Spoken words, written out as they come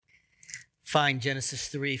Find Genesis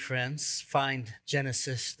 3, friends. Find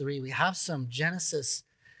Genesis 3. We have some Genesis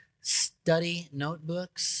study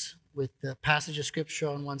notebooks with the passage of scripture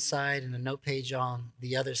on one side and a note page on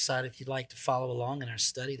the other side. If you'd like to follow along in our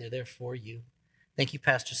study, they're there for you. Thank you,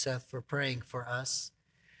 Pastor Seth, for praying for us.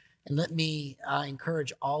 And let me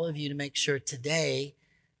encourage all of you to make sure today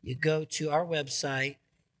you go to our website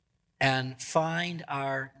and find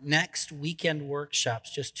our next weekend workshops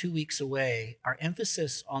just 2 weeks away. Our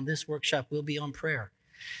emphasis on this workshop will be on prayer.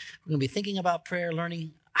 We're going to be thinking about prayer,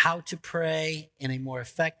 learning how to pray in a more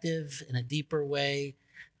effective, in a deeper way,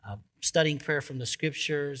 studying prayer from the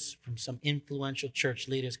scriptures, from some influential church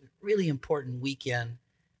leaders. Really important weekend.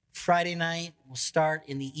 Friday night, we'll start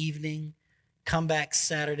in the evening. Come back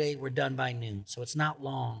Saturday, we're done by noon. So it's not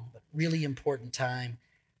long, but really important time.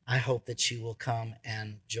 I hope that you will come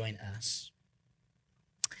and join us.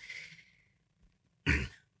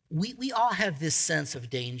 We all have this sense of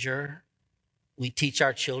danger. We teach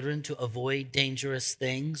our children to avoid dangerous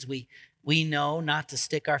things. We know not to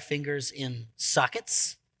stick our fingers in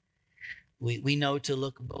sockets. We know to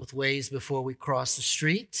look both ways before we cross the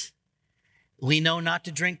street. We know not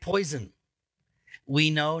to drink poison. We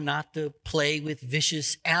know not to play with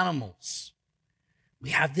vicious animals. We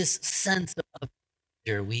have this sense of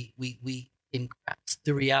danger. We grasp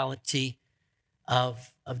the reality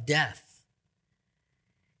of death.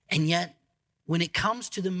 And yet, when it comes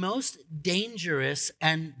to the most dangerous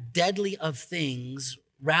and deadly of things,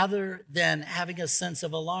 rather than having a sense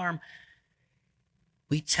of alarm,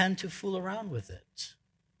 we tend to fool around with it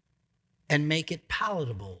and make it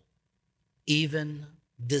palatable, even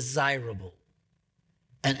desirable.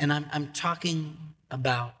 And I'm talking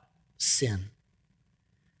about sin.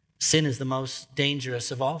 Sin is the most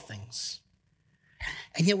dangerous of all things.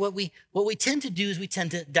 And yet what we tend to do is we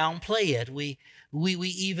tend to downplay it. We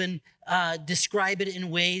even describe it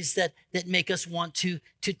in ways that make us want to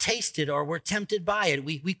taste it, or we're tempted by it.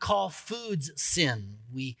 We call foods sin.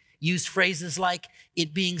 We use phrases like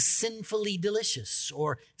it being sinfully delicious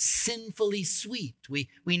or sinfully sweet. We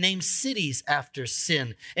name cities after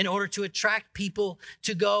sin in order to attract people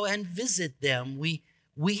to go and visit them.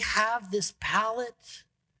 We have this palate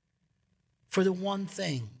for the one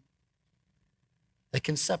thing that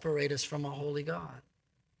can separate us from a holy God.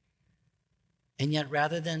 And yet,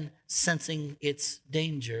 rather than sensing its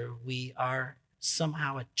danger, we are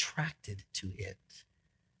somehow attracted to it.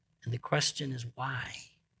 And the question is, why?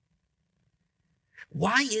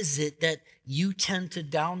 Why is it that you tend to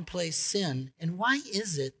downplay sin? And why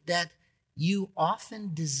is it that you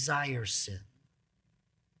often desire sin?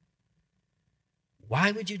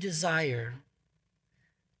 Why would you desire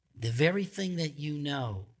the very thing that you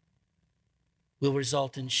know will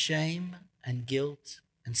result in shame and guilt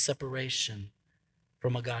and separation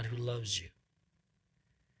from a God who loves you?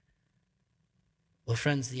 Well,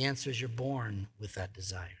 friends, the answer is you're born with that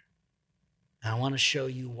desire. And I want to show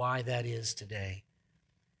you why that is today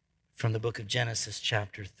from the book of Genesis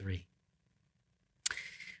chapter 3.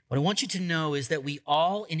 What I want you to know is that we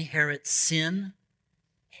all inherit sin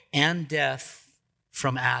and death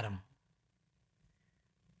from Adam.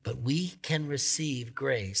 But we can receive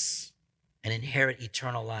grace and inherit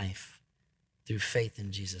eternal life through faith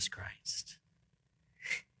in Jesus Christ.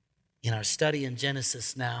 In our study in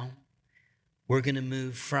Genesis now, we're going to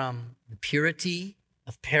move from the purity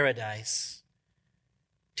of paradise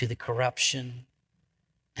to the corruption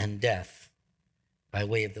and death by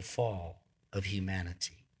way of the fall of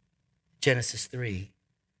humanity. Genesis 3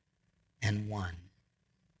 and 1.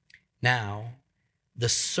 Now, the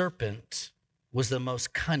serpent was the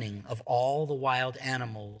most cunning of all the wild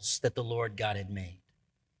animals that the Lord God had made.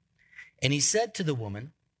 And he said to the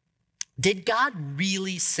woman, "Did God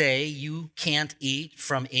really say you can't eat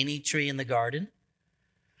from any tree in the garden?"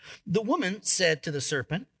 The woman said to the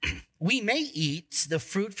serpent, "We may eat the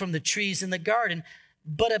fruit from the trees in the garden,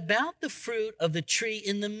 but about the fruit of the tree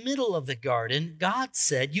in the middle of the garden, God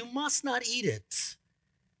said, you must not eat it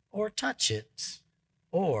or touch it,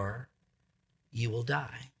 or you will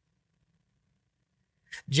die."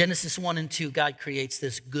 Genesis 1 and 2, God creates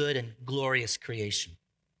this good and glorious creation.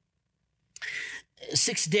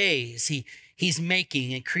 6 days, he's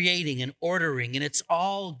making and creating and ordering, and it's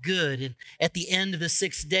all good. And at the end of the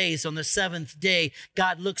 6 days, on the seventh day,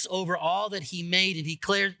 God looks over all that he made and he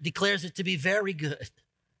declares it to be very good.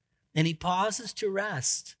 And he pauses to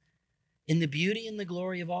rest in the beauty and the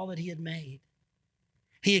glory of all that he had made.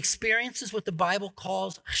 He experiences what the Bible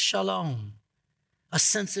calls shalom, a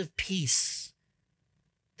sense of peace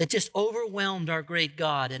that just overwhelmed our great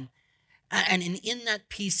God. And in that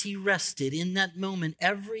peace, he rested. In that moment,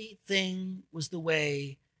 everything was the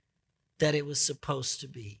way that it was supposed to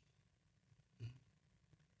be.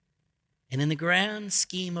 And in the grand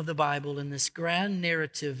scheme of the Bible, in this grand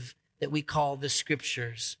narrative that we call the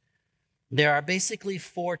Scriptures, there are basically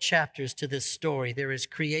 4 chapters to this story. There is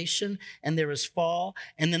creation, and there is fall,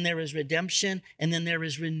 and then there is redemption, and then there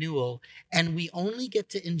is renewal. And we only get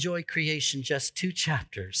to enjoy creation just 2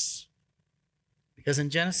 chapters. Because in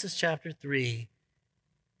Genesis chapter 3,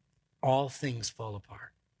 all things fall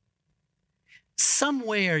apart.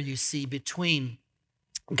 Somewhere, you see, between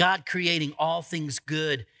God creating all things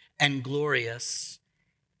good and glorious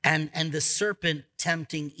and the serpent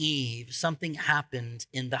tempting Eve, something happened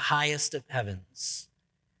in the highest of heavens.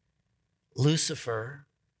 Lucifer,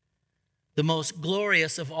 the most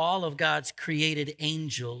glorious of all of God's created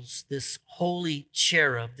angels, this holy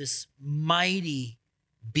cherub, this mighty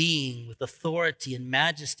being with authority and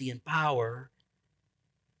majesty and power,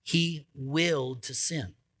 he willed to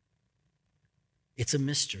sin. It's a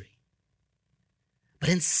mystery. But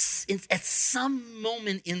at some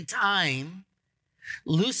moment in time,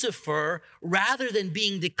 Lucifer, rather than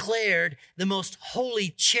being declared the most holy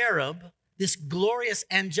cherub, this glorious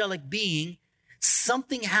angelic being,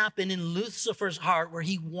 something happened in Lucifer's heart where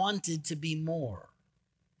he wanted to be more.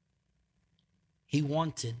 He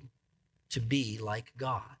wanted to be like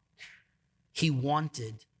God. He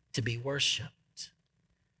wanted to be worshiped.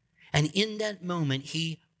 And in that moment,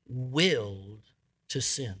 he willed to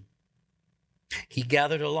sin. He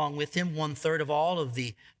gathered along with him 1/3 of all of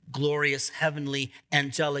the glorious heavenly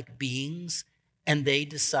angelic beings, and they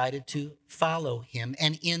decided to follow him.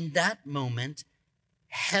 And in that moment,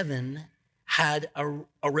 heaven had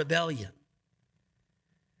a rebellion.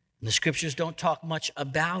 And the Scriptures don't talk much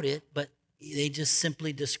about it, but they just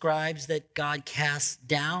simply describes that God cast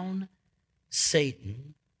down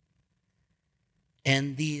Satan,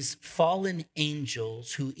 and these fallen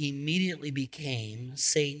angels who immediately became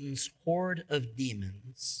Satan's horde of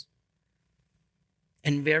demons.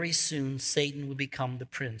 And very soon, Satan would become the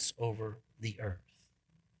prince over the earth.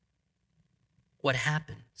 What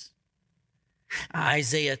happens?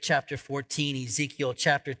 Isaiah chapter 14, Ezekiel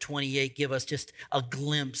chapter 28 give us just a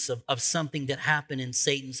glimpse of something that happened in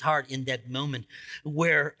Satan's heart in that moment,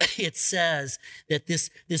 where it says that this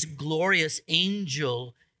glorious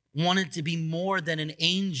angel wanted to be more than an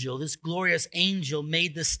angel. This glorious angel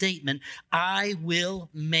made the statement, I will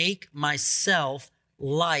make myself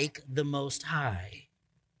like the Most High.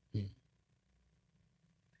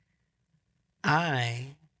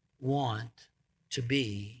 I want to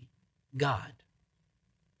be God.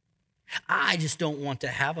 I just don't want to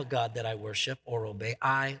have a God that I worship or obey.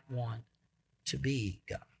 I want to be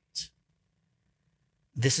God.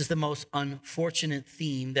 This is the most unfortunate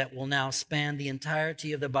theme that will now span the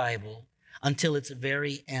entirety of the Bible until its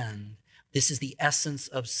very end. This is the essence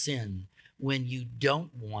of sin, when you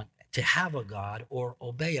don't want to have a God or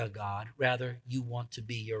obey a God. Rather, you want to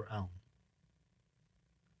be your own.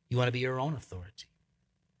 You want to be your own authority.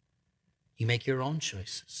 You make your own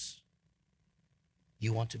choices.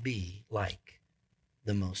 You want to be like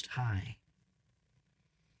the Most High.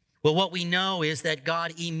 Well, what we know is that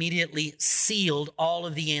God immediately sealed all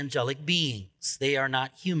of the angelic beings. They are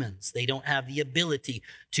not humans. They don't have the ability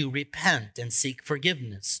to repent and seek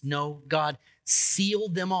forgiveness. No, God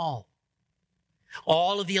sealed them all.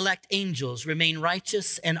 All of the elect angels remain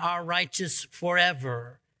righteous and are righteous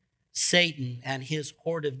forever. Satan and his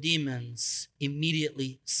horde of demons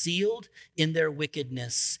immediately sealed in their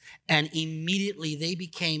wickedness, and immediately they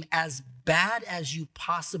became as bad as you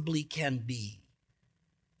possibly can be.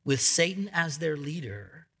 With Satan as their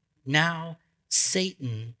leader, now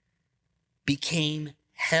Satan became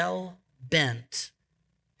hell-bent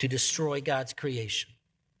to destroy God's creation.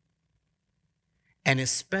 And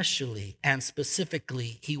especially and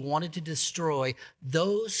specifically, he wanted to destroy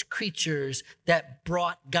those creatures that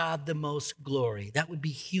brought God the most glory. That would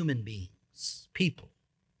be human beings, people.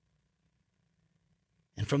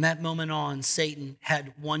 And from that moment on, Satan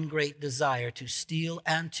had one great desire: to steal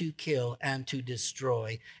and to kill and to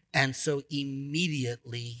destroy. And so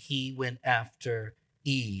immediately he went after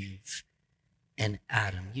Eve and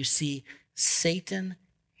Adam. You see, Satan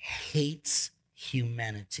hates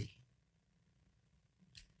humanity.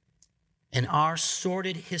 And our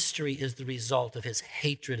sordid history is the result of his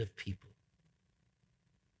hatred of people.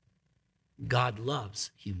 God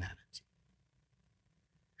loves humanity.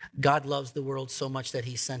 God loves the world so much that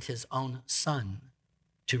he sent his own son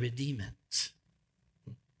to redeem it.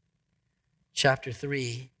 Chapter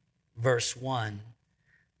 3, verse 1.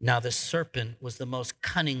 Now the serpent was the most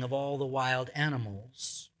cunning of all the wild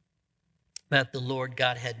animals that the Lord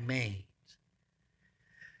God had made.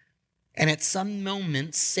 And at some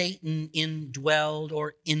moment, Satan indwelled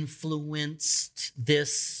or influenced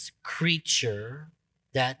this creature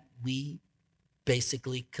that we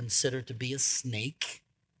basically consider to be a snake.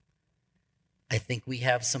 I think we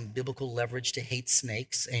have some biblical leverage to hate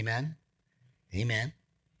snakes. Amen? Amen.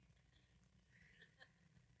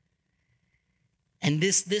 And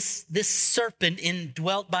this serpent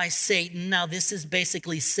indwelt by Satan, now this is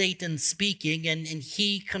basically Satan speaking, and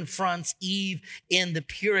he confronts Eve in the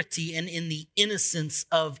purity and in the innocence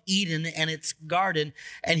of Eden and its garden.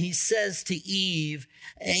 And he says to Eve,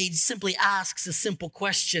 he simply asks a simple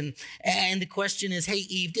question. And the question is, hey,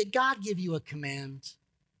 Eve, did God give you a command?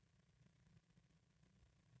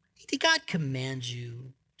 Did God command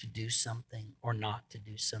you to do something or not to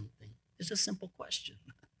do something? It's a simple question.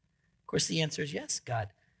 Of course, the answer is yes, God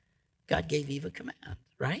gave Eve a command,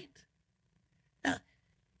 right? Now,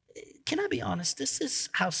 can I be honest? This is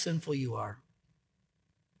how sinful you are.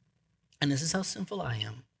 And this is how sinful I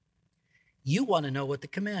am. You want to know what the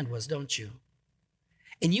command was, don't you?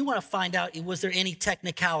 And you want to find out, was there any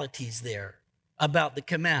technicalities there about the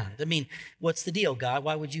command? I mean, what's the deal, God?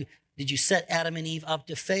 Did you set Adam and Eve up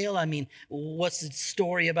to fail? I mean, what's the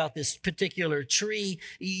story about this particular tree?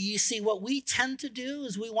 You see, what we tend to do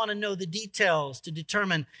is we want to know the details to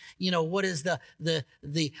determine, what is the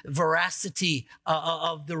veracity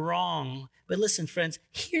of the wrong. But listen, friends,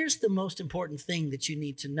 here's the most important thing that you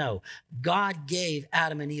need to know. God gave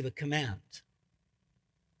Adam and Eve a command.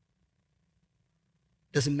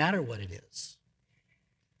 Doesn't matter what it is.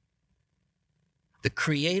 The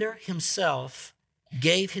Creator himself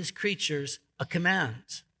gave his creatures a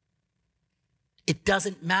command. It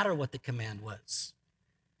doesn't matter what the command was.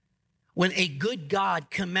 When a good God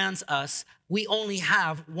commands us, we only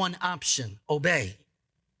have one option: obey,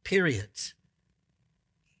 period.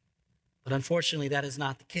 But unfortunately, that is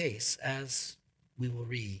not the case, as we will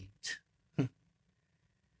read.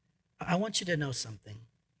 I want you to know something.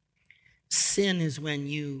 Sin is when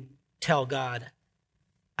you tell God,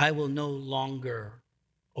 I will no longer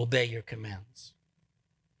obey your commands.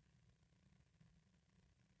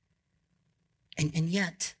 And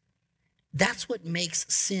yet, that's what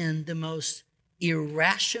makes sin the most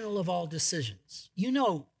irrational of all decisions.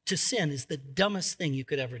 To sin is the dumbest thing you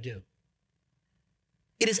could ever do.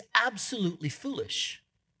 It is absolutely foolish,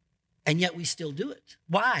 and yet we still do it.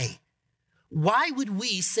 Why? Why would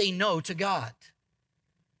we say no to God?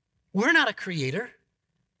 We're not a creator.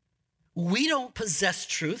 We don't possess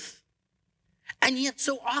truth. And yet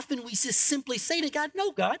so often we just simply say to God,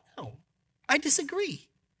 no, I disagree.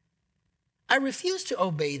 I refuse to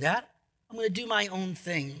obey that. I'm going to do my own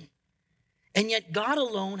thing. And yet God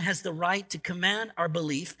alone has the right to command our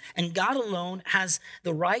belief, and God alone has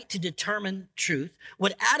the right to determine truth.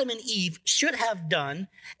 What Adam and Eve should have done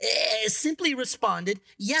is simply responded,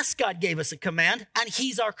 yes, God gave us a command, and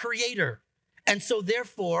he's our creator. And so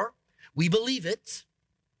therefore, we believe it,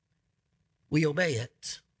 we obey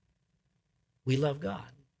it, we love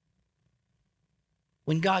God.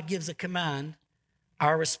 When God gives a command,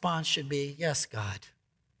 our response should be, yes, God,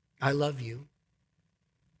 I love you.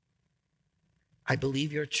 I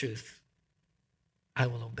believe your truth. I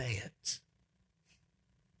will obey it.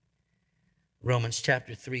 Romans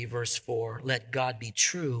chapter 3, verse 4, let God be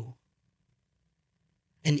true,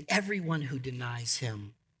 and everyone who denies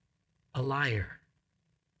him a liar.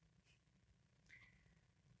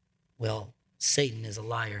 Well, Satan is a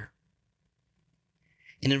liar.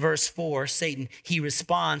 And in verse 4, Satan, he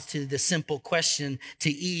responds to the simple question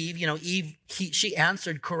to Eve. Eve, she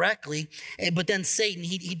answered correctly. But then Satan,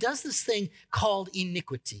 he does this thing called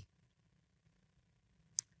iniquity.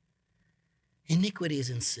 Iniquity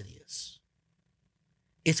is insidious.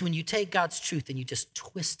 It's when you take God's truth and you just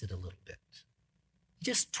twist it a little bit. You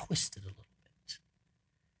just twist it a little bit.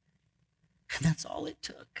 And that's all it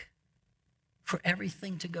took for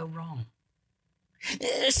everything to go wrong.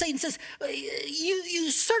 Satan says,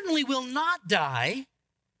 you certainly will not die.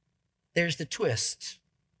 There's the twist.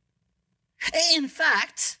 In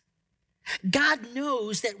fact, God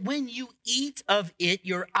knows that when you eat of it,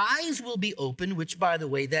 your eyes will be open, which, by the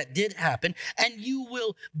way, that did happen, and you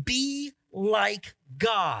will be like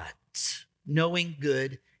God, knowing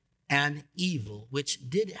good and evil, which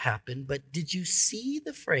did happen. But did you see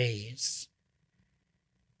the phrase,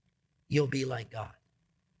 you'll be like God?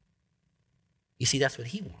 You see, that's what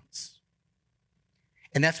he wants.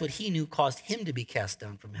 And that's what he knew caused him to be cast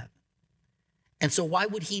down from heaven. And so why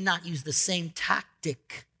would he not use the same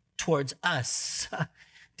tactic towards us?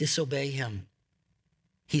 Disobey him.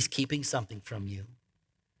 He's keeping something from you.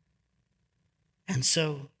 And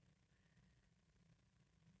so,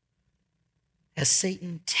 as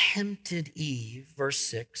Satan tempted Eve, verse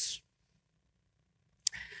 6,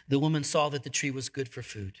 the woman saw that the tree was good for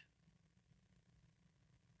food.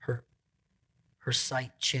 her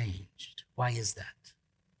sight changed. Why is that?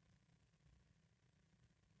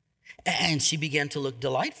 And she began to look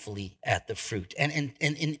delightfully at the fruit. And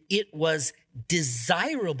it was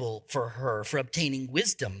desirable for her for obtaining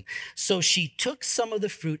wisdom. So she took some of the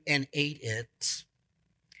fruit and ate it.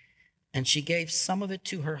 And she gave some of it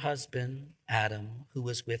to her husband, Adam, who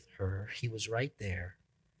was with her. He was right there.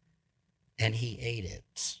 And he ate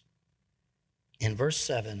it. In verse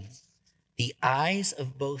 7, the eyes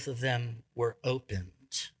of both of them were opened,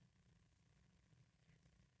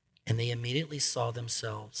 and they immediately saw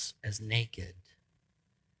themselves as naked.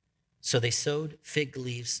 So they sewed fig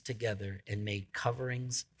leaves together and made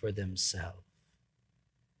coverings for themselves.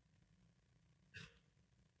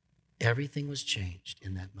 Everything was changed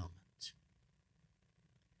in that moment.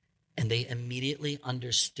 And they immediately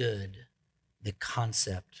understood the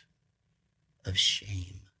concept of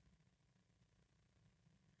shame.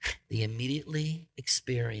 They immediately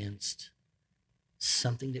experienced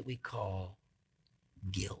something that we call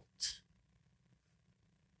guilt.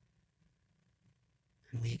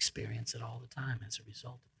 And we experience it all the time as a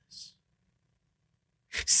result of this.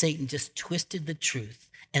 Satan just twisted the truth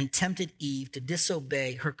and tempted Eve to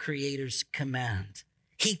disobey her Creator's command.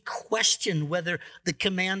 He questioned whether the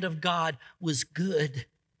command of God was good.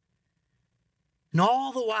 And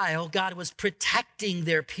all the while, God was protecting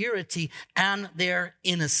their purity and their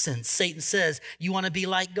innocence. Satan says, you want to be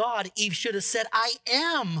like God? Eve should have said, I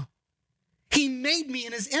am. He made me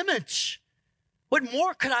in his image. What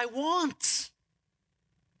more could I want?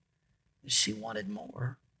 She wanted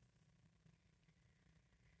more.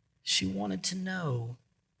 She wanted to know.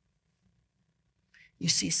 You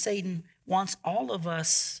see, Satan wants all of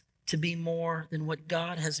us to be more than what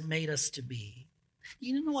God has made us to be.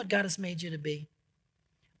 You know what God has made you to be?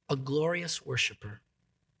 A glorious worshiper.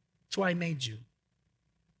 That's why he made you,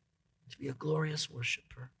 to be a glorious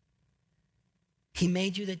worshiper. He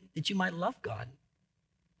made you that you might love God.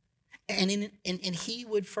 And he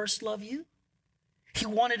would first love you. He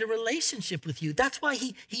wanted a relationship with you. That's why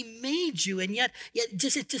he made you. And yet it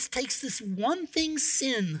just takes this one thing,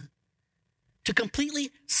 sin, to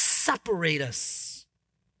completely separate us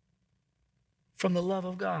from the love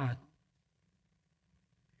of God.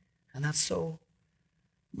 And that's so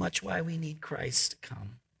much why we need Christ to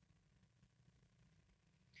come.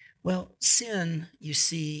 Well, sin, you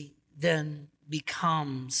see, then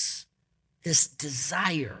becomes this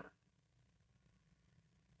desire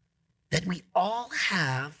that we all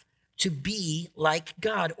have to be like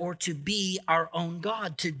God, or to be our own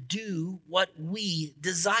God, to do what we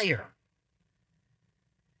desire.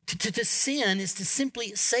 To sin is to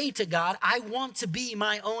simply say to God, I want to be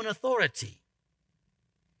my own authority.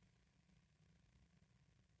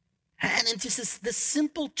 And it's just this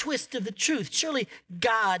simple twist of the truth. Surely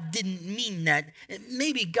God didn't mean that.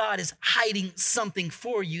 Maybe God is hiding something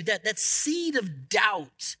for you. That seed of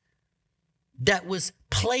doubt that was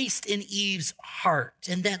placed in Eve's heart,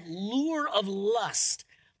 and that lure of lust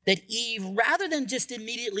that Eve, rather than just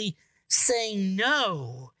immediately saying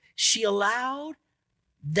no, she allowed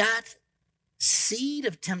that seed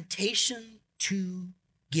of temptation to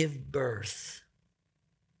give birth.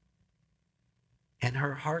 And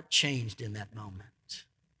her heart changed in that moment.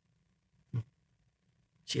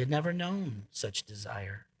 She had never known such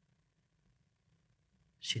desire.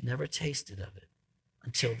 She had never tasted of it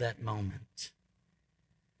until that moment.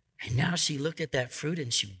 And now she looked at that fruit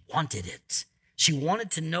and she wanted it. She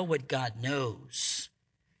wanted to know what God knows.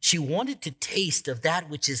 She wanted to taste of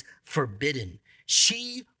that which is forbidden.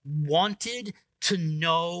 She wanted to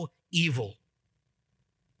know evil.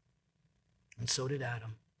 And so did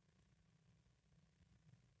Adam.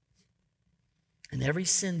 And every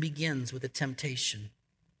sin begins with a temptation.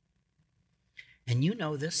 And you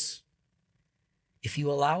know this. If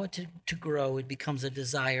you allow it to grow, it becomes a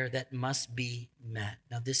desire that must be met.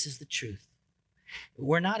 Now, this is the truth.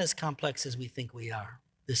 We're not as complex as we think we are.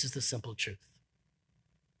 This is the simple truth.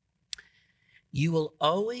 You will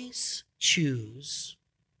always choose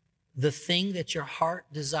the thing that your heart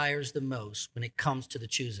desires the most when it comes to the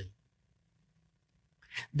choosing.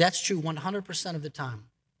 That's true 100% of the time.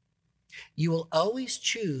 You will always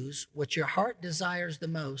choose what your heart desires the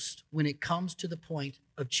most when it comes to the point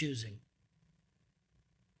of choosing.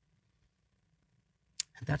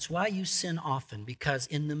 And that's why you sin often, because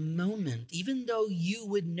in the moment, even though you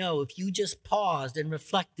would know, if you just paused and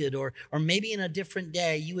reflected, or maybe in a different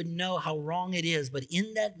day, you would know how wrong it is. But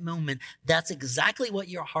in that moment, that's exactly what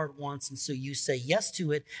your heart wants. And so you say yes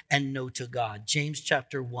to it and no to God. James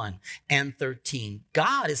chapter 1 and 13.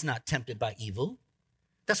 God is not tempted by evil.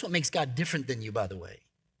 That's what makes God different than you, by the way.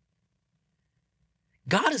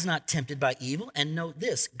 God is not tempted by evil. And note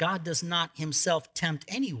this, God does not himself tempt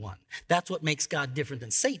anyone. That's what makes God different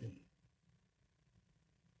than Satan.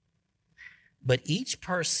 But each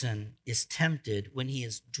person is tempted when he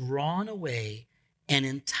is drawn away and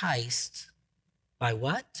enticed by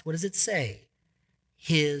what? What does it say?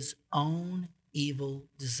 His own evil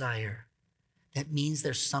desire. That means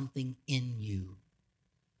there's something in you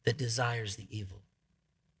that desires the evil.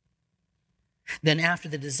 Then after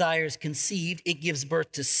the desire is conceived, it gives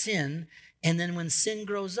birth to sin. And then when sin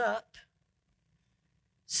grows up,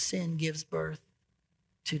 sin gives birth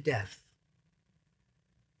to death.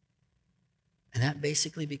 And that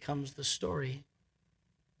basically becomes the story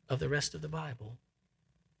of the rest of the Bible.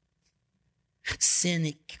 Sin,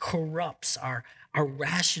 it corrupts our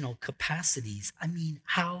rational capacities. I mean,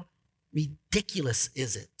 how ridiculous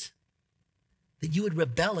is it that you would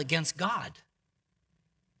rebel against God?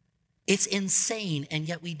 It's insane, and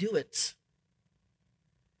yet we do it.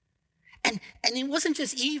 And it wasn't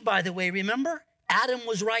just Eve, by the way, remember? Adam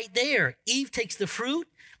was right there. Eve takes the fruit,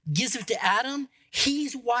 gives it to Adam.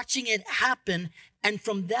 He's watching it happen. And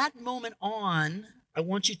from that moment on, I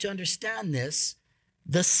want you to understand this,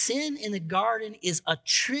 the sin in the garden is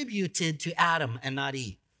attributed to Adam and not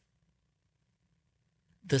Eve.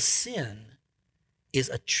 The sin is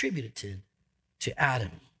attributed to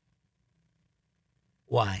Adam.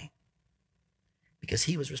 Why? Because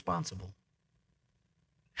he was responsible.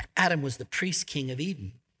 Adam was the priest king of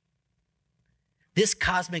Eden. This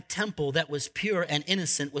cosmic temple that was pure and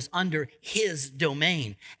innocent was under his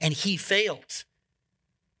domain, and he failed.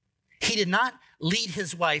 He did not lead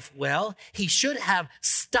his wife well. He should have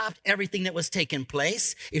stopped everything that was taking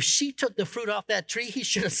place. If she took the fruit off that tree, he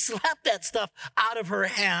should have slapped that stuff out of her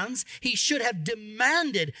hands. He should have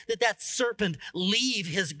demanded that that serpent leave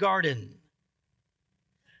his garden.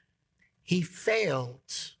 He failed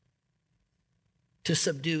to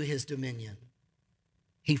subdue his dominion.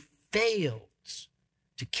 He failed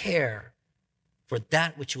to care for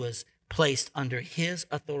that which was placed under his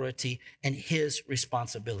authority and his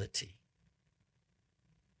responsibility.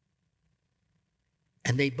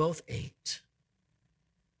 And they both ate.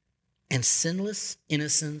 And sinless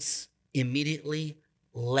innocence immediately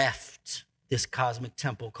left this cosmic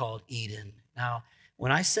temple called Eden. Now,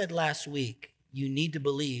 when I said last week, you need to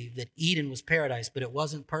believe that Eden was paradise, but it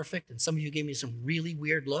wasn't perfect, and some of you gave me some really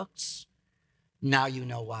weird looks, now you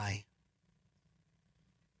know why.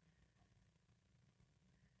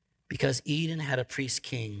 Because Eden had a priest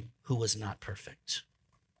king who was not perfect.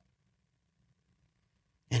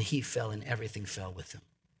 And he fell, and everything fell with him.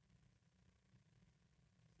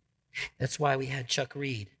 That's why we had Chuck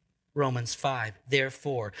read Romans 5.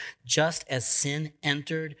 Therefore, just as sin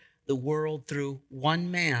entered the world through one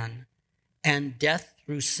man and death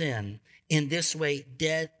through sin, in this way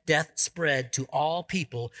death spread to all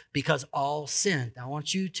people because all sinned. Now, I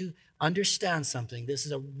want you to understand something. This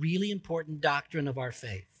is a really important doctrine of our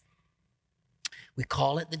faith. We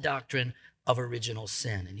call it the doctrine of original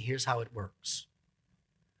sin, and here's how it works.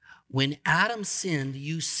 When Adam sinned,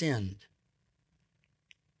 you sinned.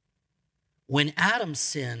 When Adam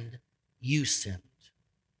sinned, you sinned.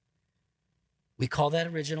 We call that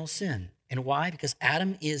original sin. And why? Because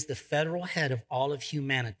Adam is the federal head of all of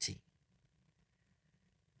humanity.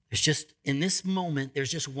 There's just, in this moment,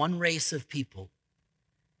 there's just one race of people.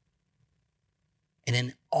 And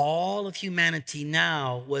in all of humanity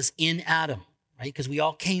now was in Adam. Right? Because we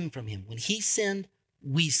all came from him. When he sinned,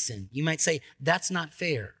 we sinned. You might say, that's not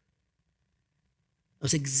fair. It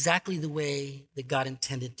was exactly the way that God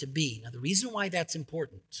intended to be. Now, the reason why that's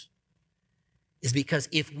important is because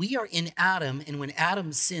if we are in Adam, and when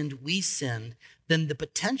Adam sinned, we sinned, then the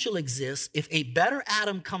potential exists, if a better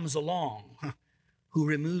Adam comes along who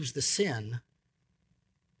removes the sin,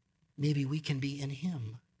 maybe we can be in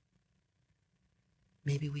him.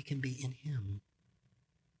 Maybe we can be in him.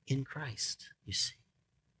 In Christ, you see.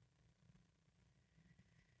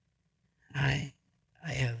 I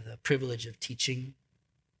have the privilege of teaching,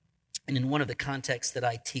 and in one of the contexts that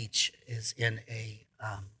I teach is in a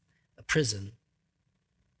prison.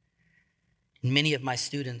 And many of my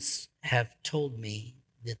students have told me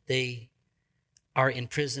that they are in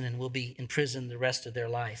prison and will be in prison the rest of their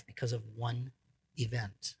life because of one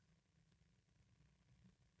event.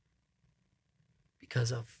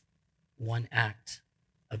 Because of one act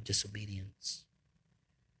of disobedience.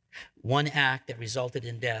 One act that resulted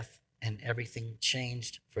in death, and everything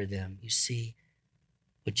changed for them. You see,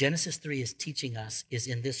 what Genesis 3 is teaching us is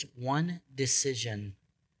in this one decision,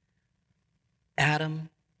 Adam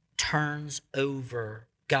turns over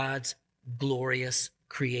God's glorious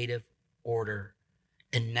creative order.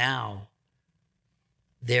 And now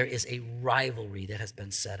there is a rivalry that has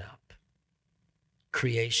been set up.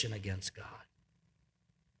 Creation against God.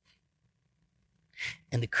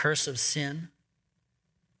 And the curse of sin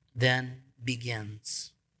then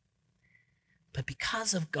begins. But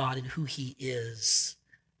because of God and who he is,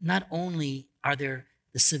 not only are there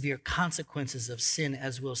the severe consequences of sin,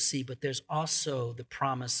 as we'll see, but there's also the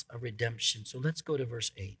promise of redemption. So let's go to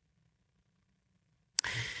verse 8.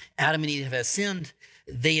 Adam and Eve have sinned.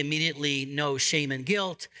 They immediately know shame and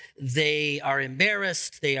guilt. They are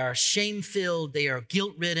embarrassed. They are shame-filled. They are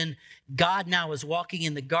guilt-ridden. God now is walking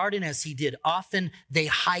in the garden as he did often. They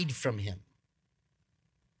hide from him.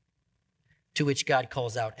 To which God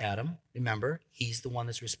calls out Adam. Remember, he's the one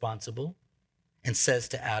that's responsible, and says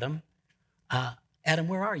to Adam, Adam,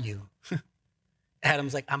 where are you?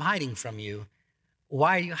 Adam's like, I'm hiding from you.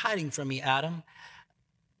 Why are you hiding from me, Adam?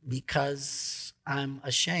 Because I'm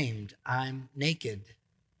ashamed. I'm naked.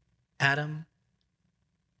 Adam,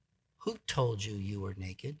 who told you you were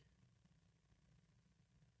naked?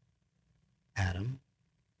 Adam,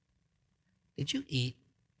 did you eat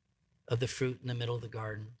of the fruit in the middle of the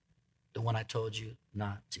garden? The one I told you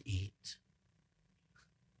not to eat?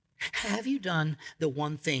 Have you done the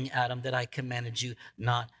one thing, Adam, that I commanded you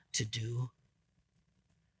not to do?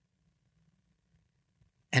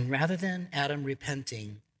 And rather than Adam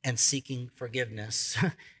repenting and seeking forgiveness,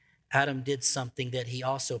 Adam did something that he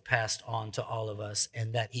also passed on to all of us,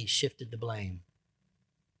 and that he shifted the blame.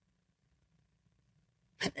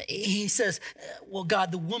 He says, well,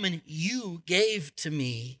 God, the woman you gave to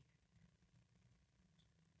me,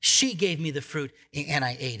 she gave me the fruit and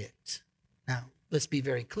I ate it. Now, let's be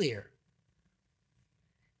very clear.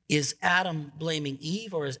 Is Adam blaming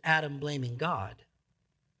Eve, or is Adam blaming God?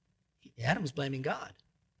 Adam's blaming God.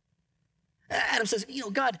 Adam says,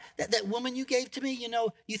 God, that woman you gave to me,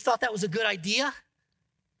 you thought that was a good idea?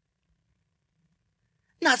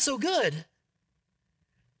 Not so good.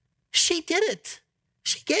 She did it.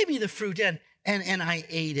 She gave me the fruit and I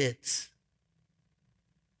ate it.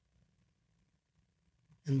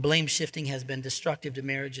 And blame shifting has been destructive to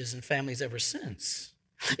marriages and families ever since.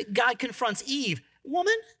 God confronts Eve.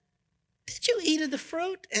 Woman, did you eat of the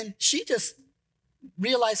fruit? And she just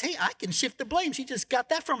realized, hey, I can shift the blame. She just got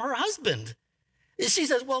that from her husband. She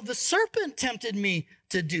says, well, the serpent tempted me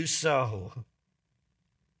to do so.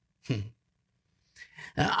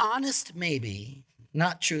 Honest, maybe,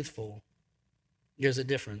 not truthful. There's a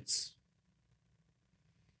difference.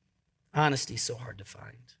 Honesty is so hard to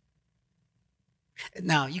find.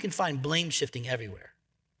 Now, you can find blame shifting everywhere.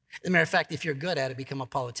 As a matter of fact, if you're good at it, become a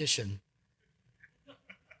politician.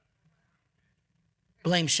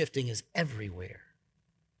 Blame shifting is everywhere.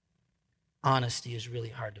 Honesty is really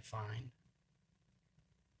hard to find.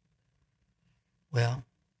 Well,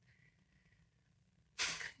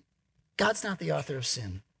 God's not the author of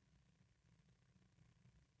sin.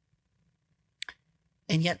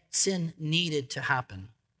 And yet sin needed to happen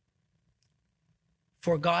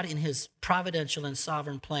for God in his providential and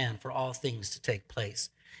sovereign plan for all things to take place.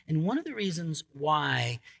 And one of the reasons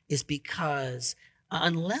why is because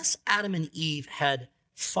unless Adam and Eve had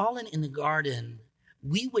fallen in the garden,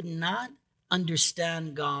 we would not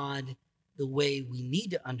understand God the way we need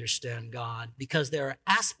to understand God, because there are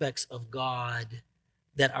aspects of God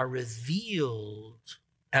that are revealed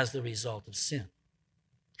as the result of sin.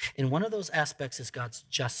 And one of those aspects is God's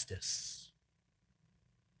justice,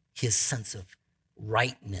 his sense of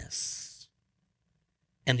rightness.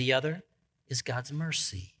 And the other is God's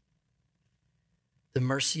mercy, the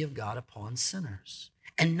mercy of God upon sinners.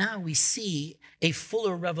 And now we see a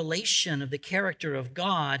fuller revelation of the character of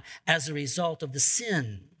God as a result of the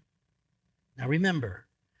sin. Now remember,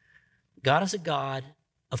 God is a God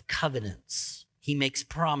of covenants. He makes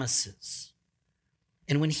promises.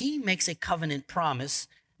 And when he makes a covenant promise,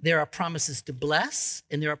 there are promises to bless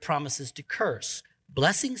and there are promises to curse.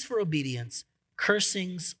 Blessings for obedience,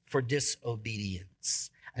 cursings for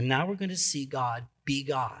disobedience. And now we're going to see God be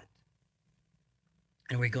God.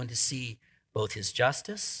 And we're going to see both his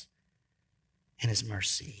justice and his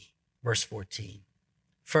mercy. Verse 14.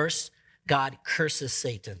 First, God curses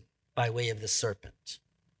Satan by way of the serpent.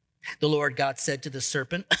 The Lord God said to the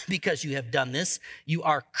serpent, because you have done this, you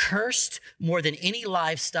are cursed more than any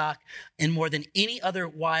livestock and more than any other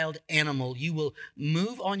wild animal. You will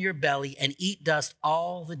move on your belly and eat dust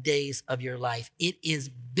all the days of your life. It is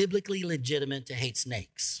biblically legitimate to hate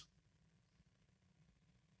snakes.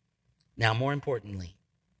 Now, more importantly,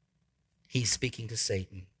 he's speaking to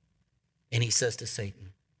Satan, and he says to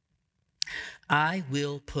Satan, I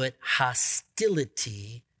will put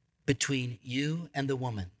hostility between you and the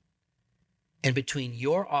woman, and between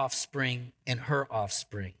your offspring and her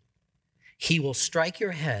offspring. He will strike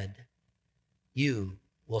your head, you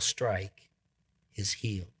will strike his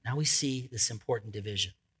heel. Now we see this important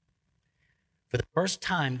division. For the first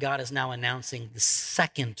time, God is now announcing the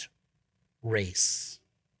second race.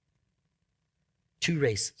 Two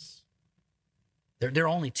races. There are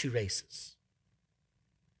only two races.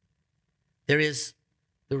 There is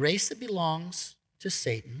the race that belongs to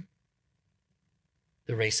Satan,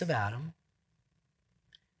 the race of Adam,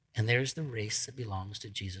 and there's the race that belongs to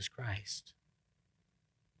Jesus Christ,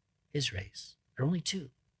 his race. There are only two.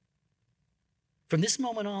 From this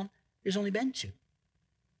moment on, there's only been two.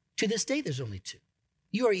 To this day, there's only two.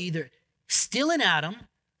 You are either still in Adam,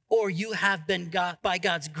 or you have been, by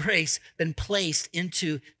God's grace, been placed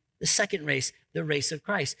into the second race, the race of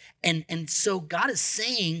Christ. And so God is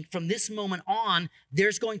saying from this moment on,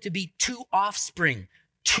 there's going to be two offspring,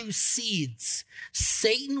 two seeds.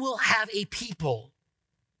 Satan will have a people.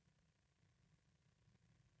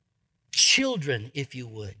 Children, if you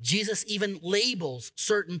would. Jesus even labels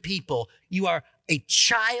certain people. You are a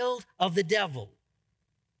child of the devil.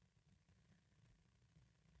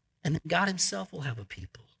 And then God himself will have a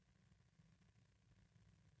people.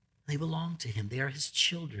 They belong to him. They are his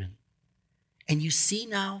children. And you see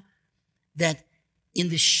now that in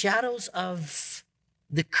the shadows of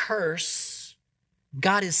the curse,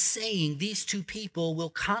 God is saying these two people will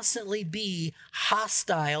constantly be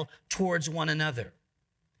hostile towards one another.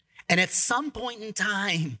 And at some point in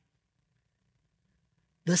time,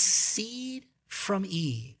 the seed from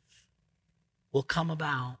Eve will come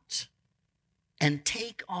about and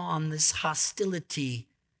take on this hostility,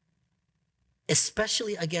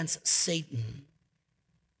 especially against Satan.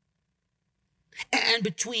 And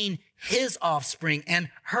between his offspring and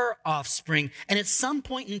her offspring. And at some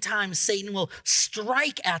point in time, Satan will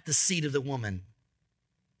strike at the seed of the woman.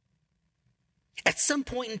 At some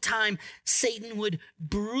point in time, Satan would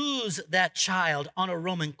bruise that child on a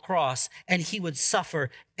Roman cross, and he would suffer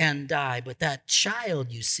and die. But that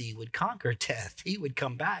child, you see, would conquer death. He would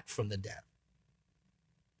come back from the death.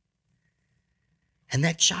 And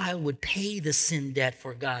that child would pay the sin debt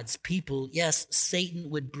for God's people. Yes, Satan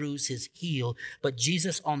would bruise his heel, but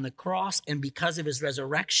Jesus on the cross, and because of his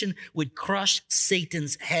resurrection, would crush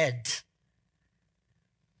Satan's head.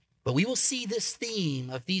 But we will see this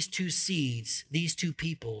theme of these two seeds, these two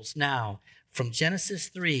peoples, now from Genesis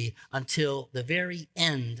 3 until the very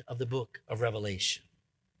end of the book of Revelation.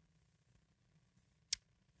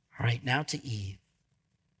 All right, now to Eve.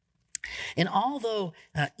 And although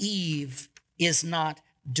Eve is not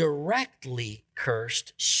directly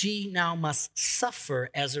cursed, she now must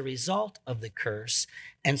suffer as a result of the curse.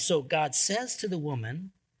 And so God says to the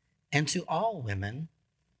woman and to all women,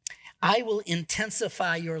 I will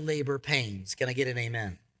intensify your labor pains. Can I get an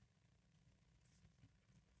amen?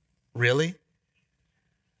 Really?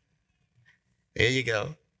 There you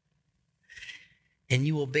go. And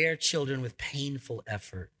you will bear children with painful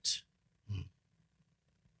effort.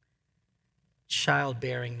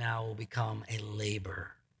 Childbearing now will become a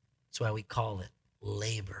labor. That's why we call it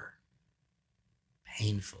labor.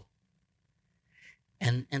 Painful.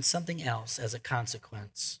 And something else as a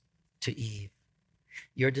consequence to Eve.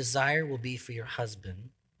 Your desire will be for your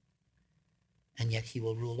husband, and yet he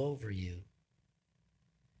will rule over you.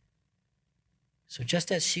 So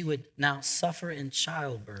just as she would now suffer in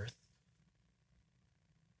childbirth,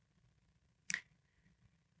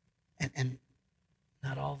 and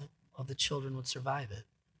not all of the children would survive it.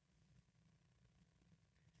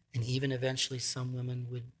 And even eventually some women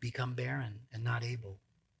would become barren and not able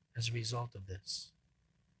as a result of this.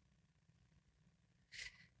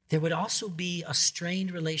 There would also be a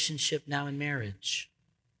strained relationship now in marriage.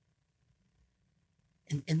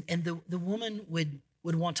 And the woman would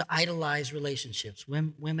want to idolize relationships.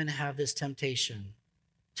 Women have this temptation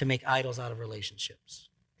to make idols out of relationships.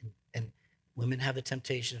 And women have the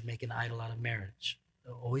temptation of making an idol out of marriage.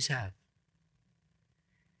 They always have.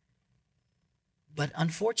 But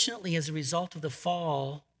unfortunately, as a result of the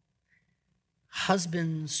fall,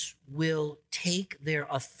 husbands will take their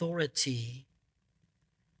authority,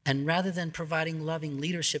 and rather than providing loving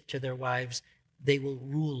leadership to their wives, they will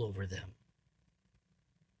rule over them.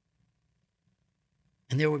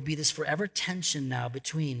 And there would be this forever tension now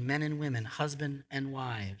between men and women, husband and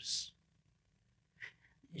wives.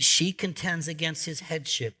 She contends against his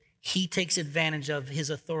headship. He takes advantage of his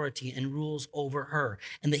authority and rules over her.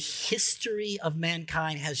 And the history of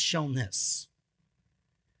mankind has shown this.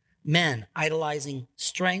 Men idolizing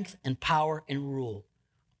strength and power and rule,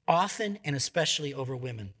 often and especially over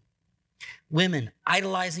women. Women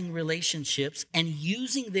idolizing relationships and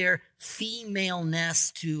using their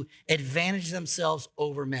femaleness to advantage themselves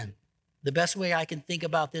over men. The best way I can think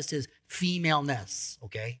about this is femaleness,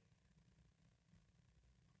 okay?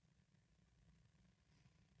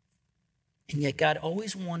 And yet God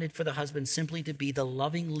always wanted for the husband simply to be the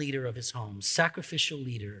loving leader of his home, sacrificial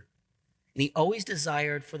leader. And he always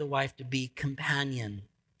desired for the wife to be companion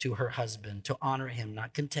to her husband, to honor him,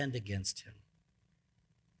 not contend against him.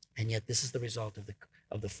 And yet this is the result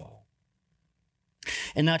of the fall.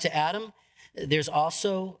 And now to Adam, there's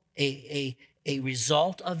also a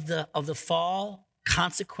result of the fall,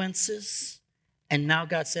 consequences. And now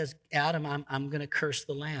God says, Adam, I'm going to curse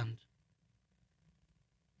the land.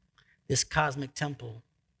 This cosmic temple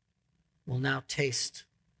will now taste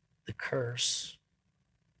the curse.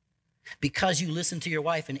 Because you listened to your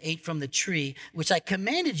wife and ate from the tree, which I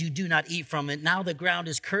commanded you do not eat from it, now the ground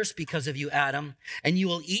is cursed because of you, Adam, and you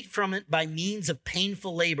will eat from it by means of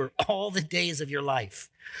painful labor all the days of your life.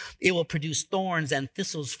 It will produce thorns and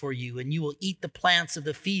thistles for you, and you will eat the plants of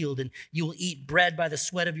the field, and you will eat bread by the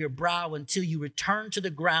sweat of your brow until you return to the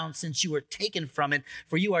ground, since you were taken from it,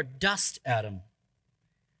 for you are dust, Adam,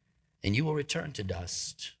 and you will return to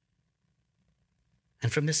dust.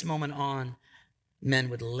 And from this moment on,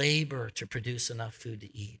 men would labor to produce enough food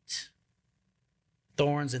to eat.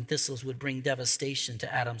 Thorns and thistles would bring devastation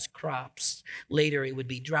to Adam's crops. Later, it would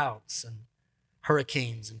be droughts and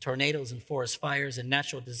hurricanes and tornadoes and forest fires and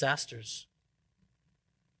natural disasters.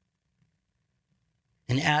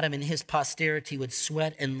 And Adam and his posterity would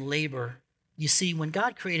sweat and labor. You see, when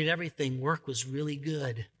God created everything, work was really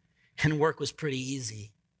good and work was pretty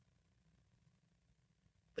easy.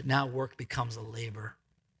 But now work becomes a labor,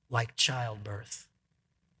 like childbirth.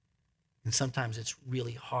 And sometimes it's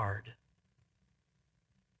really hard.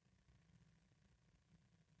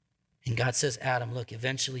 And God says, Adam, look,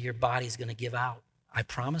 eventually your body's going to give out. I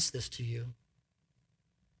promise this to you.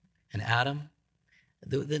 And Adam,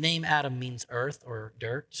 the name Adam means earth or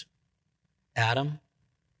dirt. Adam,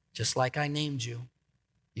 just like I named you,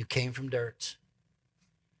 you came from dirt.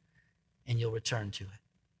 And you'll return to it.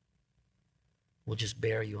 We'll just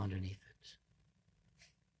bury you underneath it.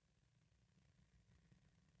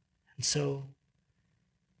 And so,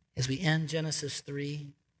 as we end Genesis 3,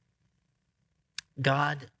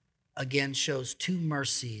 God again shows two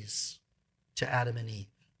mercies to Adam and Eve.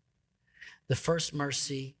 The first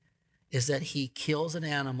mercy is that he kills an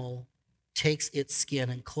animal, takes its skin,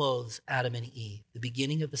 and clothes Adam and Eve. The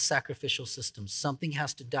beginning of the sacrificial system. Something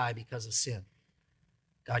has to die because of sin.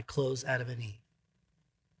 God clothes Adam and Eve.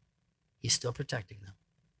 He's still protecting them.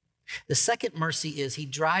 The second mercy is he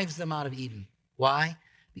drives them out of Eden. Why?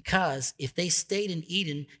 Because if they stayed in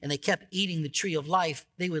Eden and they kept eating the tree of life,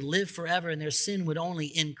 they would live forever and their sin would only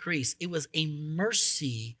increase. It was a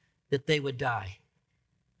mercy that they would die.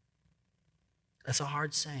 That's a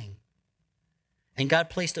hard saying. And God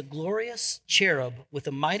placed a glorious cherub with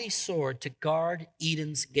a mighty sword to guard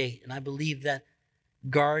Eden's gate. And I believe that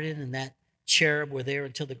garden and that cherub were there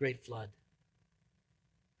until the great flood.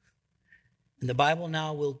 And the Bible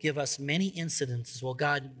now will give us many incidences where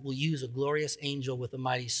God will use a glorious angel with a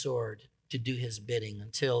mighty sword to do his bidding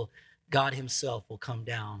until God himself will come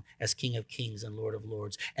down as King of Kings and Lord of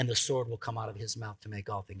Lords, and the sword will come out of his mouth to make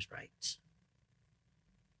all things right.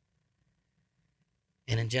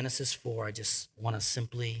 And in Genesis 4, I just want to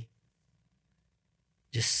simply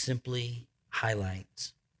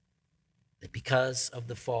highlight that because of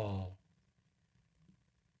the fall,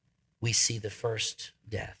 we see the first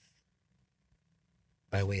death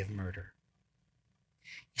by way of murder.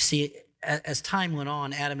 You see, as time went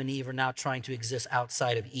on, Adam and Eve are now trying to exist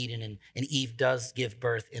outside of Eden, and Eve does give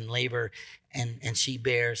birth in labor, and she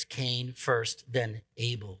bears Cain first, then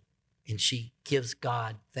Abel, and she gives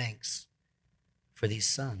God thanks for these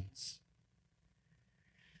sons.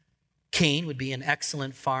 Cain would be an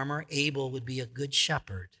excellent farmer. Abel would be a good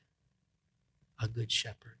shepherd. A good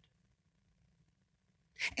shepherd.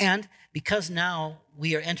 And because now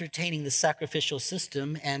we are entertaining the sacrificial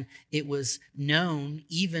system, and it was known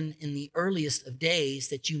even in the earliest of days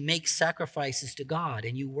that you make sacrifices to God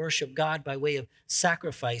and you worship God by way of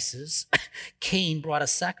sacrifices, Cain brought a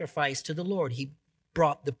sacrifice to the Lord. He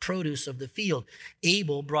brought the produce of the field.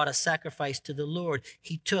 Abel brought a sacrifice to the Lord.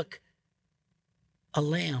 He took a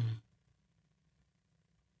lamb,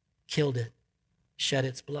 killed it, shed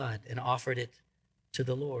its blood, and offered it to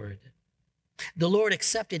the Lord. The Lord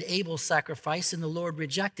accepted Abel's sacrifice and the Lord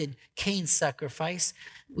rejected Cain's sacrifice.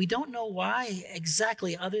 We don't know why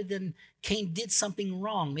exactly, other than Cain did something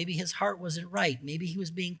wrong. Maybe his heart wasn't right. Maybe he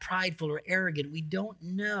was being prideful or arrogant. We don't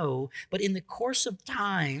know. But in the course of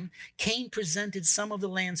time, Cain presented some of the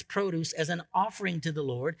land's produce as an offering to the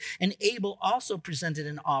Lord, and Abel also presented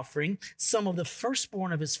an offering, some of the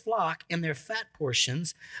firstborn of his flock and their fat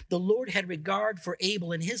portions. The Lord had regard for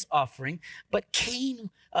Abel and his offering, but he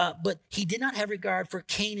did not have regard for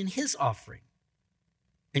Cain and his offering.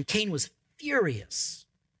 And Cain was furious,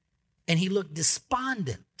 and he looked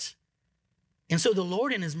despondent. And so the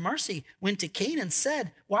Lord in his mercy went to Cain and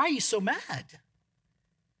said, "Why are you so mad?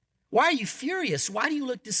 Why are you furious? Why do you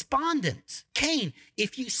look despondent? Cain,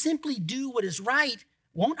 if you simply do what is right,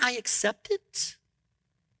 won't I accept it?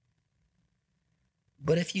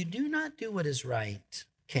 But if you do not do what is right,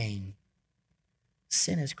 Cain,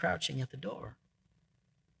 sin is crouching at the door."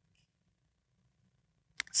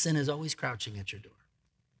 Sin is always crouching at your door.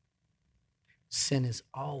 Sin is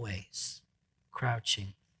always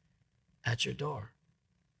crouching at your door.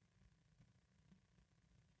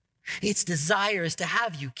 Its desire is to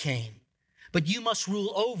have you, Cain, but you must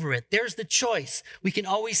rule over it. There's the choice. We can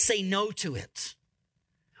always say no to it.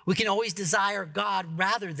 We can always desire God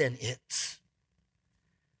rather than it.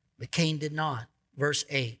 But Cain did not. Verse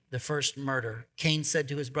 8, the first murder. Cain said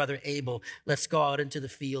to his brother Abel, "Let's go out into the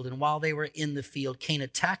field." And while they were in the field, Cain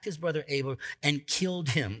attacked his brother Abel and killed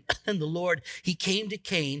him. And the Lord, he came to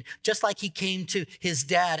Cain, just like he came to his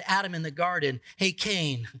dad, Adam, in the garden. "Hey,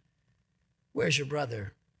 Cain, where's your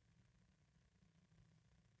brother?"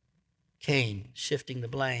 Cain, shifting the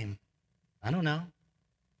blame. "I don't know.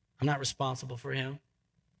 I'm not responsible for him.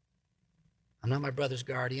 I'm not my brother's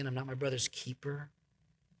guardian. I'm not my brother's keeper."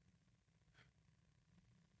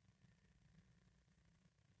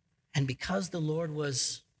 And because the Lord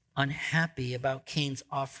was unhappy about Cain's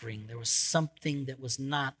offering, there was something that was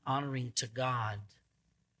not honoring to God.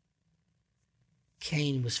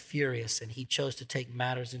 Cain was furious and he chose to take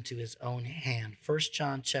matters into his own hand. 1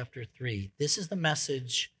 John chapter 3. This is the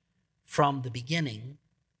message from the beginning.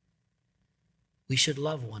 We should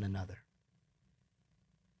love one another.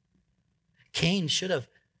 Cain should have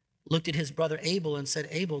looked at his brother Abel and said,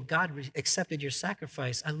 "Abel, God accepted your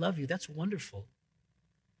sacrifice. I love you. That's wonderful.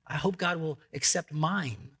 I hope God will accept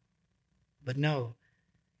mine." But no,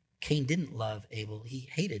 Cain didn't love Abel. He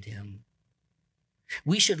hated him.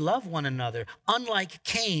 We should love one another, unlike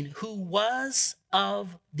Cain, who was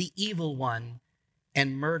of the evil one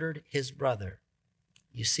and murdered his brother.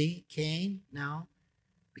 You see, Cain now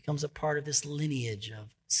becomes a part of this lineage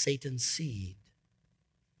of Satan's seed.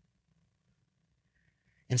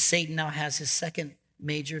 And Satan now has his second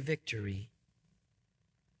major victory.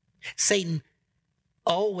 Satan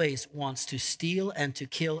always wants to steal and to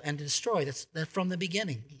kill and to destroy. That's from the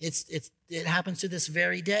beginning. It happens to this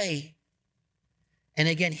very day. And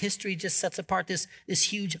again, history just sets apart this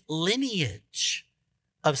huge lineage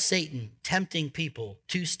of Satan tempting people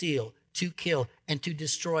to steal, to kill, and to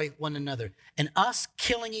destroy one another. And us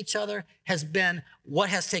killing each other has been what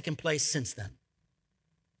has taken place since then.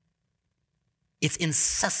 It's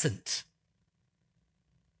incessant.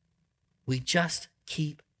 We just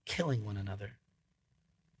keep killing one another.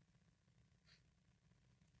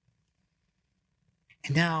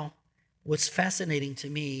 And now, what's fascinating to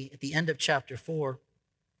me at the end of chapter 4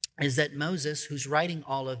 is that Moses, who's writing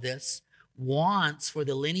all of this, wants for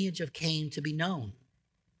the lineage of Cain to be known.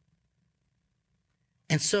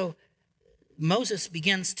 And so Moses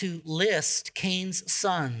begins to list Cain's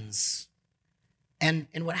sons. And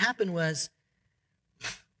what happened was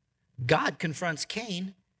God confronts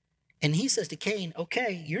Cain, and he says to Cain,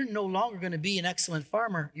 "Okay, you're no longer going to be an excellent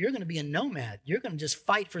farmer. You're going to be a nomad. You're going to just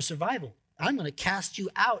fight for survival. I'm going to cast you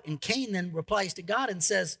out." And Cain then replies to God and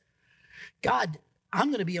says, "God, I'm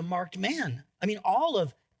going to be a marked man. I mean, all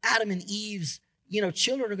of Adam and Eve's,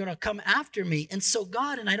 children are going to come after me." And so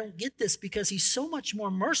God, and I don't get this because he's so much more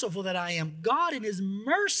merciful than I am, God in his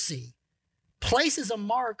mercy places a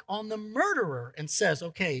mark on the murderer and says,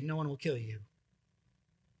 "Okay, no one will kill you."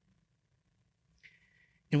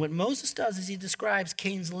 And what Moses does is he describes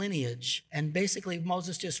Cain's lineage, and basically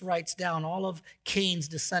Moses just writes down all of Cain's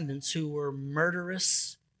descendants who were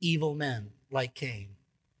murderous, evil men like Cain.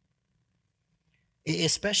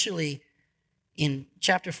 Especially in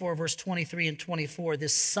chapter 4, verse 23 and 24,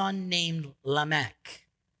 this son named Lamech,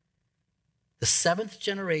 the seventh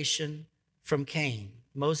generation from Cain.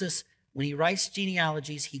 Moses, when he writes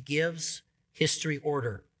genealogies, he gives history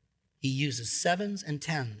order. He uses sevens and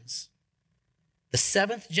tens. The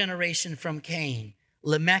seventh generation from Cain,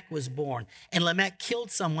 Lamech was born. And Lamech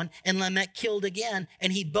killed someone, and Lamech killed again,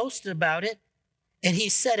 and he boasted about it, And he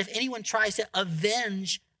said, if anyone tries to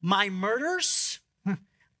avenge my murders,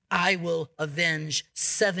 I will avenge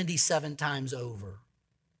 77 times over.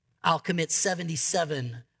 I'll commit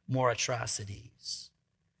 77 more atrocities,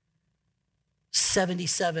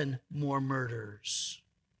 77 more murders.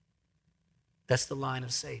 That's the line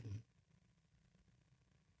of Satan.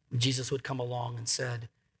 Jesus would come along and said,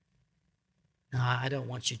 no, I don't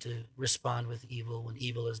want you to respond with evil when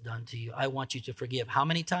evil is done to you. I want you to forgive. How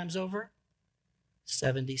many times over?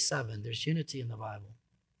 77. There's unity in the Bible.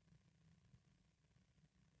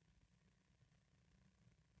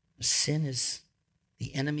 Sin is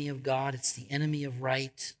the enemy of God. It's the enemy of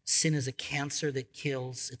right. Sin is a cancer that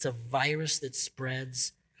kills. It's a virus that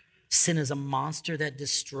spreads. Sin is a monster that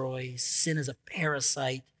destroys. Sin is a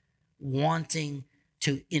parasite wanting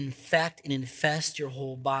to infect and infest your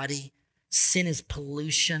whole body. Sin is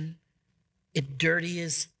pollution. It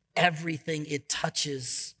dirties everything it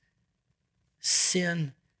touches.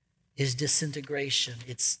 Sin is disintegration.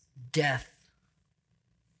 It's death.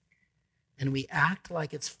 And we act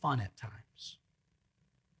like it's fun at times.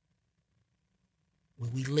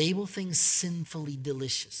 When we label things sinfully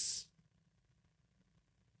delicious.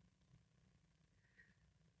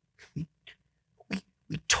 We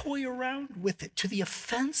toy around with it to the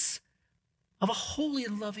offense of a holy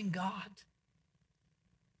and loving God.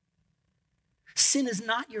 Sin is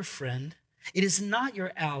not your friend. It is not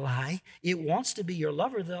your ally. It wants to be your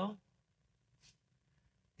lover, though.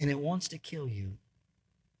 And it wants to kill you.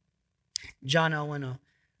 John Owen, a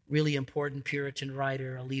really important Puritan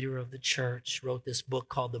writer, a leader of the church, wrote this book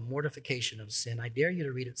called The Mortification of Sin. I dare you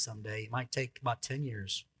to read it someday. It might take about 10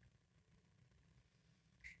 years.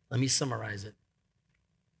 Let me summarize it.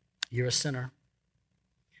 You're a sinner,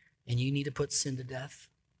 and you need to put sin to death,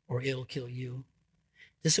 or it'll kill you.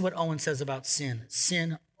 This is what Owen says about sin.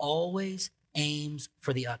 Sin always aims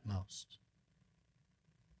for the utmost.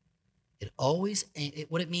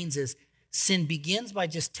 What it means is sin begins by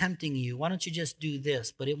just tempting you. Why don't you just do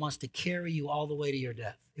this? But it wants to carry you all the way to your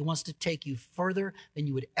death. It wants to take you further than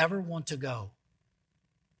you would ever want to go.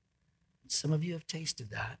 Some of you have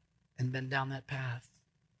tasted that and been down that path.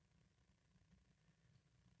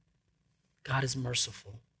 God is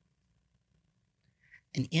merciful.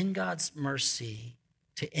 And in God's mercy,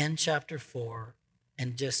 to end chapter 4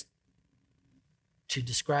 and just to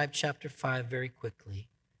describe chapter 5 very quickly,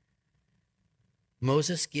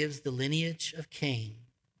 Moses gives the lineage of Cain,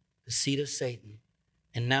 the seed of Satan,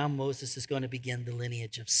 and now Moses is going to begin the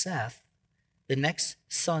lineage of Seth, the next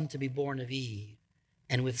son to be born of Eve,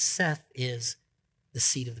 and with Seth is the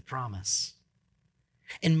seed of the promise.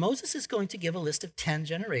 And Moses is going to give a list of 10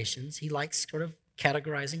 generations. He likes sort of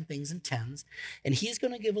categorizing things in tens. And he's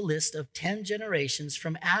going to give a list of 10 generations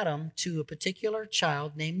from Adam to a particular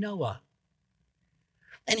child named Noah.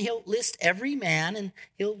 And he'll list every man, and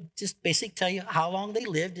he'll just basically tell you how long they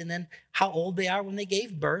lived and then how old they are when they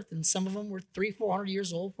gave birth. And some of them were 300-400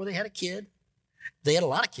 years old before they had a kid. They had a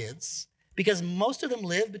lot of kids because most of them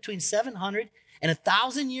lived between 700 and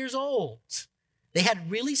 1,000 years old. They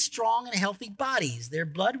had really strong and healthy bodies. Their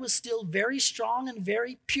blood was still very strong and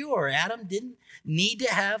very pure. Adam didn't need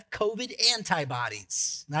to have COVID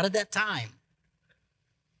antibodies, not at that time.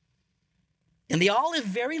 And they all lived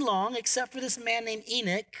very long, except for this man named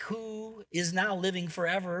Enoch, who is now living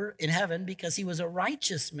forever in heaven because he was a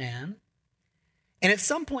righteous man. And at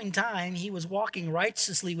some point in time, he was walking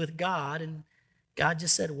righteously with God, and God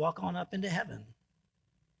just said, walk on up into heaven.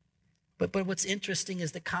 But what's interesting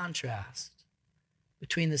is the contrast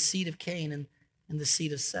between the seed of Cain and the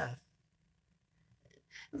seed of Seth.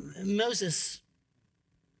 Moses,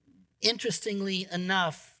 interestingly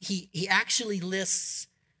enough, he actually lists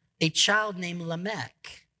a child named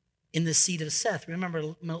Lamech in the seed of Seth.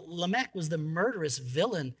 Remember, Lamech was the murderous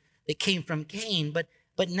villain that came from Cain, but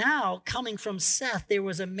now, coming from Seth, there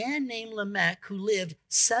was a man named Lamech who lived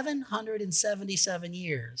 777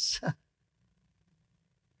 years.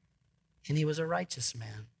 And he was a righteous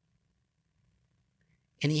man.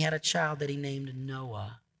 And he had a child that he named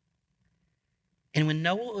Noah. And when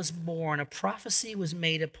Noah was born, a prophecy was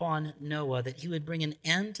made upon Noah that he would bring an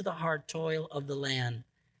end to the hard toil of the land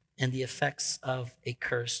and the effects of a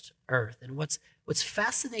cursed earth. And what's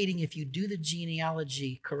fascinating, if you do the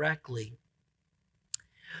genealogy correctly,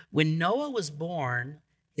 when Noah was born,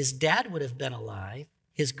 his dad would have been alive,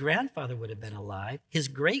 his grandfather would have been alive, his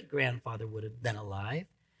great-grandfather would have been alive.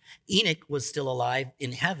 Enoch was still alive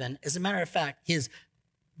in heaven. As a matter of fact, his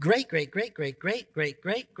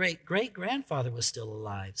great-great-great-great-great-great-great-great-grandfather was still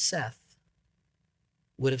alive. Seth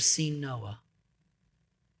would have seen Noah.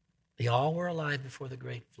 They all were alive before the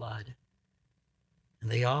great flood. And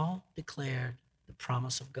they all declared the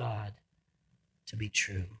promise of God to be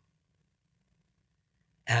true.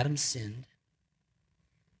 Adam sinned.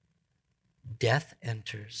 Death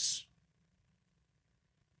enters.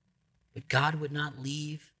 But God would not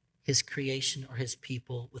leave his creation or his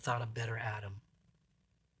people without a better Adam.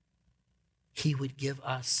 He would give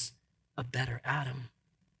us a better Adam.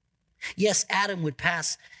 Yes, Adam would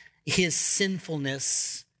pass his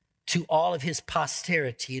sinfulness to all of his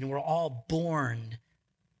posterity, and we're all born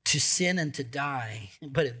to sin and to die.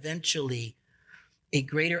 But eventually, a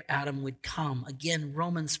greater Adam would come. Again,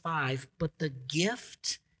 Romans 5, but the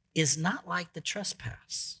gift is not like the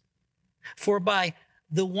trespass. For by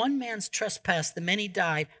the one man's trespass, the many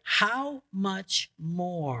died. How much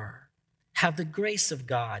more have the grace of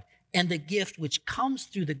God and the gift which comes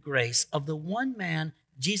through the grace of the one man,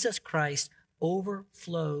 Jesus Christ,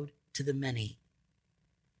 overflowed to the many?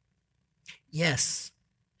 Yes,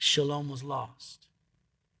 shalom was lost.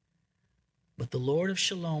 But the Lord of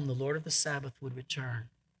shalom, the Lord of the Sabbath, would return.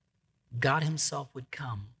 God himself would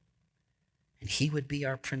come, and he would be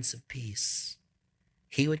our Prince of Peace.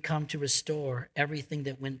 He would come to restore everything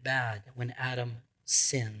that went bad when Adam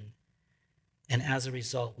sinned. And as a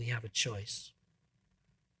result, we have a choice.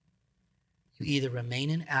 You either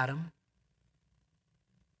remain in Adam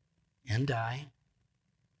and die,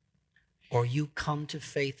 or you come to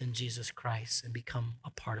faith in Jesus Christ and become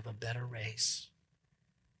a part of a better race.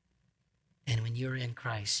 And when you're in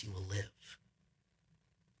Christ, you will live,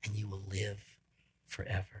 and you will live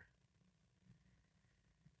forever.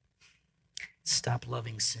 Stop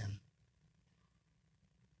loving sin.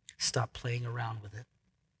 Stop playing around with it.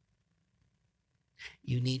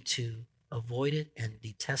 You need to avoid it and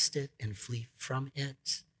detest it and flee from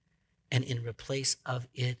it. And in replace of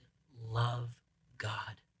it, love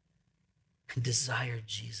God and desire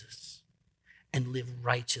Jesus and live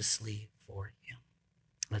righteously for him.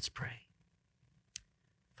 Let's pray.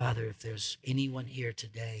 Father, if there's anyone here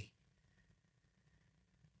today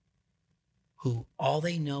who all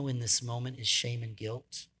they know in this moment is shame and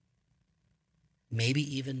guilt, maybe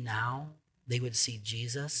even now they would see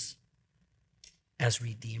Jesus as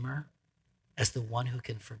Redeemer, as the one who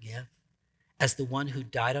can forgive, as the one who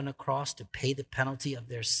died on a cross to pay the penalty of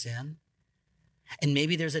their sin. And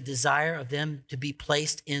maybe there's a desire of them to be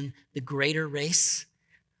placed in the greater race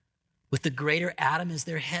with the greater Adam as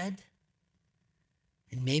their head.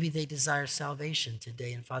 And maybe they desire salvation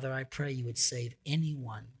today. And Father, I pray you would save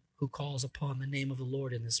anyone who calls upon the name of the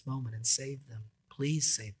Lord in this moment and save them. Please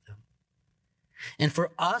save them. And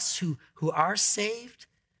for us who are saved,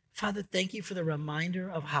 Father, thank you for the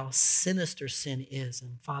reminder of how sinister sin is.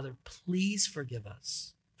 And Father, please forgive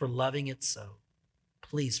us for loving it so.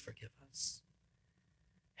 Please forgive us.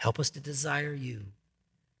 Help us to desire you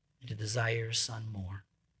and to desire your Son more.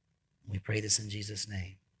 We pray this in Jesus'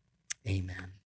 name. Amen.